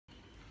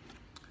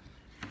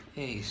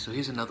Hey, so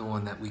here's another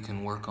one that we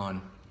can work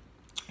on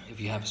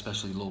if you have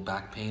especially low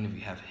back pain, if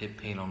you have hip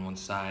pain on one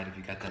side, if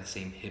you got that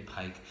same hip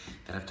hike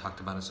that I've talked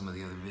about in some of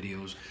the other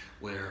videos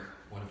where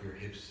one of your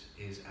hips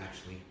is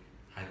actually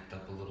hiked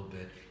up a little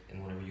bit,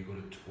 and whenever you go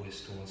to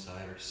twist to one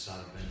side or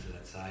side bend to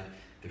that side,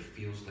 there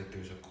feels like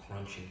there's a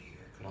crunching here.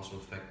 It could also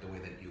affect the way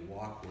that you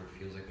walk, where it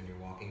feels like when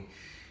you're walking,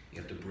 you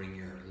have to bring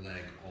your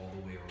leg all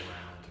the way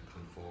around to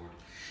come forward.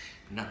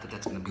 Not that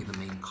that's going to be the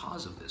main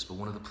cause of this, but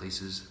one of the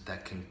places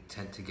that can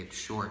tend to get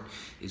short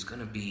is going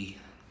to be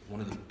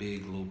one of the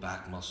big low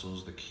back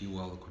muscles, the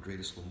QL, the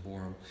quadratus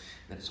lumborum,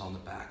 that is on the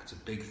back. It's a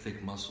big,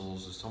 thick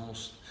muscles. It's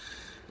almost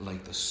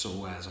like the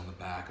psoas on the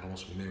back. It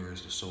almost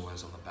mirrors the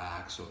psoas on the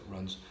back. So it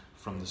runs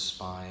from the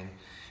spine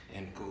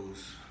and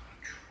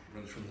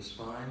runs from the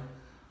spine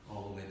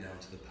all the way down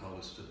to the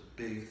pelvis. It's a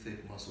big,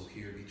 thick muscle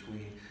here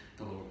between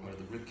the lower part of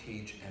the rib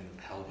cage and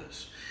the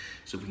pelvis.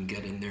 So if we can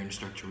get in there and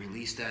start to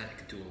release that, it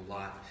can do a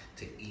lot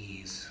to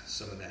ease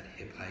some of that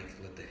hip hike,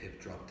 let the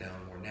hip drop down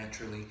more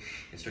naturally,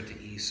 and start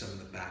to ease some of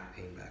the back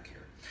pain back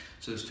here.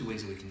 So there's two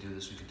ways that we can do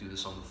this. We can do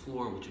this on the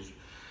floor, which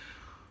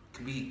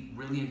can be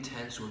really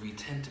intense, or if you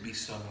tend to be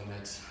someone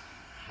that's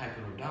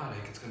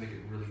hyperlordotic, it's going to make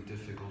it really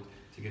difficult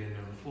to get in there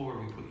on the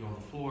floor. We put you on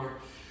the floor,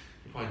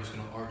 you're probably just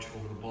going to arch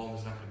over the ball, and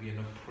there's not going to be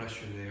enough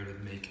pressure there to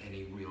make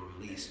any real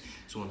release.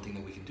 So one thing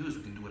that we can do is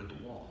we can do it at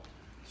the wall.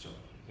 So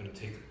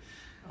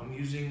I'm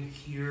using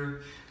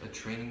here a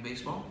training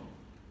baseball.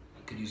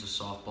 You could use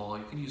a softball,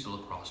 you could use a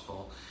lacrosse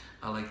ball.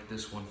 I like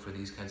this one for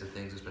these kinds of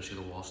things, especially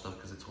the wall stuff,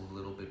 because it's a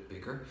little bit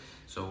bigger.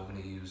 So we're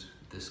going to use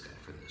this guy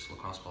for this.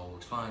 Lacrosse ball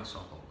works fine,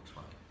 softball works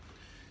fine.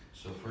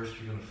 So first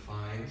you're going to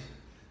find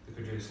the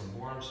quadratus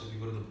lumborum. So if you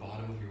go to the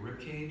bottom of your rib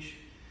cage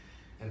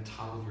and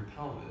top of your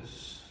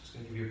pelvis, it's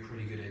going to give you a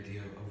pretty good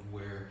idea of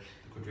where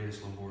the quadratus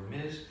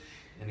lumborum is.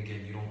 And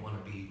again, you don't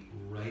want to be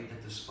right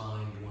at the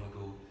spine. You want to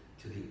go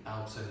to the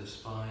outside of the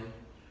spine,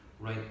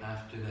 right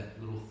after that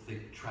little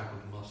thick tract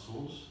of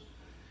muscles.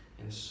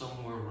 And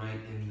somewhere right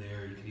in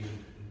there, you can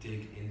even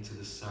dig into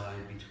the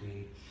side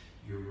between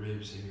your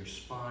ribs and your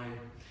spine.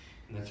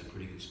 And that's a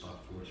pretty good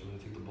spot for us. So we're going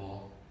to take the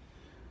ball,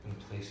 I'm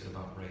going to place it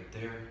about right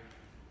there.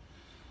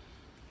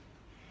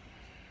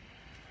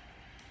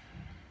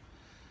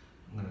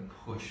 I'm going to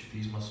push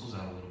these muscles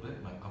out a little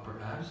bit, my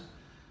upper abs.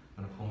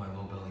 I'm going to pull my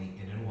low belly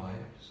in and wide,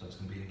 so it's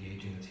going to be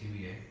engaging the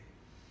TVA.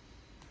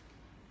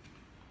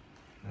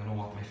 I'm going to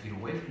walk my feet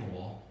away from the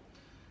wall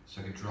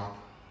so I can drop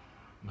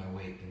my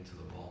weight into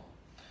the ball.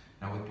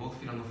 Now with both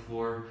feet on the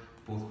floor,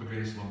 both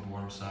quadratus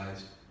lumborum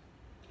sides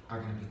are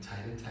going to be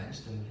tight and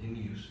tensed and in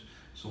use.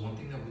 So one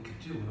thing that we could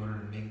do in order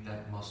to make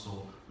that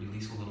muscle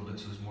release a little bit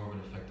so there's more of an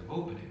effective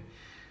opening,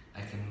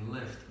 I can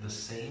lift the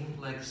same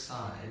leg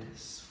side,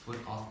 foot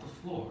off the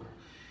floor,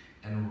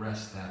 and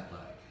rest that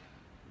leg.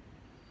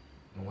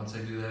 And once I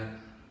do that,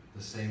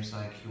 the same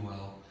side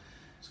QL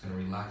is going to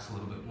relax a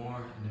little bit more,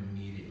 and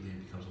immediately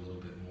it becomes a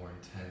little bit more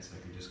intense. I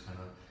can just kind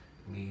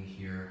of lean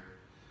here,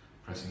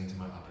 pressing into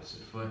my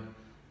opposite foot,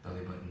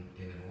 belly button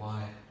in and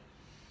wide.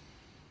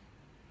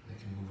 I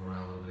can move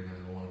around a little bit again.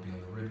 I don't want to be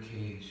on the rib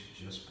cage,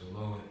 just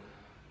below it.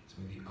 So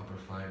the upper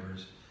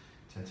fibers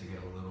tend to get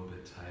a little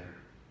bit tighter.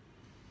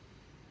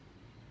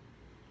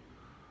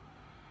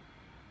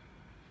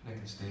 I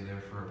can stay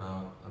there for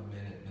about a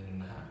minute, minute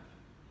and a half.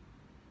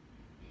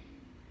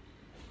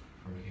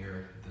 From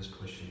here, this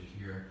pushing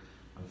here,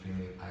 I'm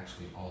feeling it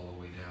actually all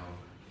the way down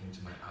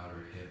into my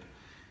outer hip,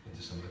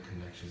 into some of the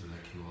connections of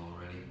that QL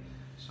already.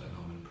 So I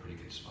know I'm in a pretty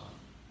good spot.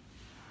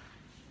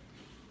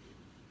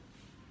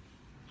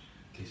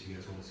 In case you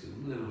guys want to see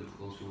a little bit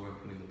closer where I'm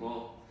putting the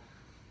ball.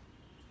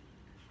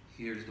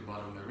 Here's the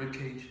bottom of my rib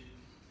cage.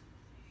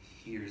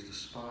 Here's the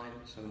spine.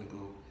 So I'm going to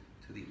go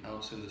to the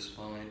outside of the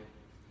spine.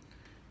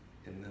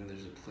 And then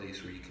there's a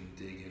place where you can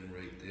dig in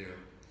right there.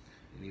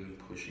 And even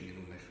pushing in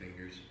with my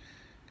fingers,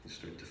 you can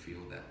start to feel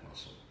that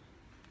muscle.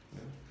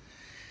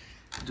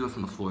 Yeah. Do it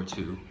from the floor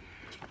too.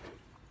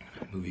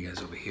 Move you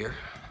guys over here.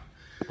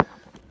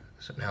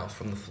 So now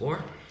from the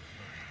floor,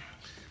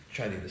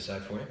 try the other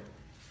side for you.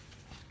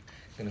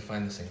 I'm gonna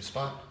find the same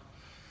spot.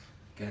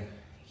 Again,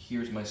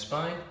 here's my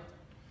spine.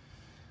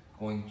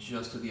 Going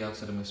just to the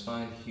outside of my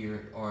spine.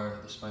 Here are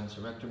the spinous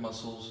erector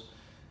muscles.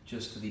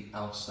 Just to the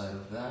outside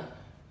of that.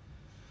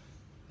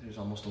 There's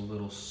almost a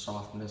little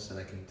softness that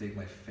I can dig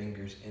my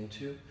fingers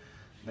into.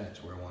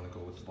 That's where I want to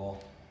go with the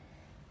ball.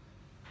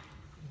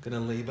 I'm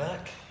gonna lay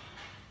back,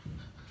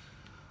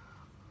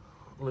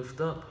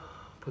 lift up,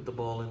 put the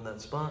ball in that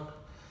spot.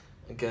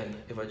 Again,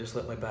 if I just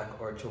let my back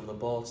arch over the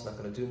ball, it's not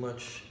gonna do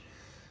much.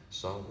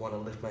 So I want to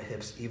lift my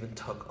hips, even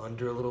tuck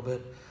under a little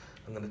bit.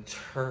 I'm gonna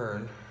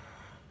turn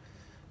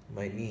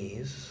my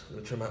knees, I'm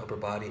gonna turn my upper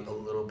body a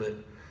little bit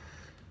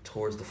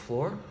towards the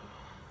floor.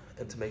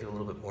 And to make it a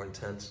little bit more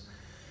intense,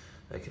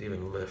 I could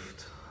even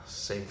lift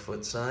same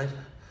foot side,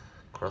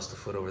 cross the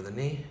foot over the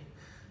knee,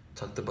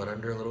 tuck the butt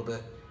under a little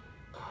bit,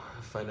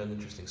 find an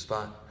interesting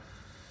spot,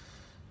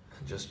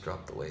 and just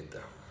drop the weight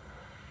down.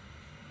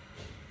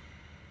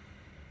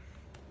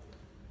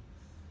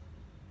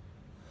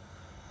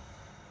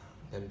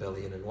 And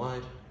belly in and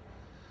wide.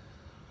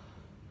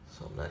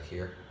 So I'm not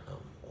here.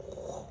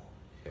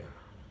 Here.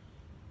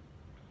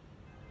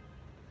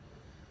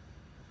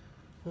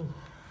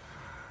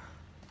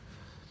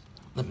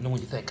 Let me know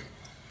what you think.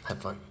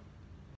 Have fun.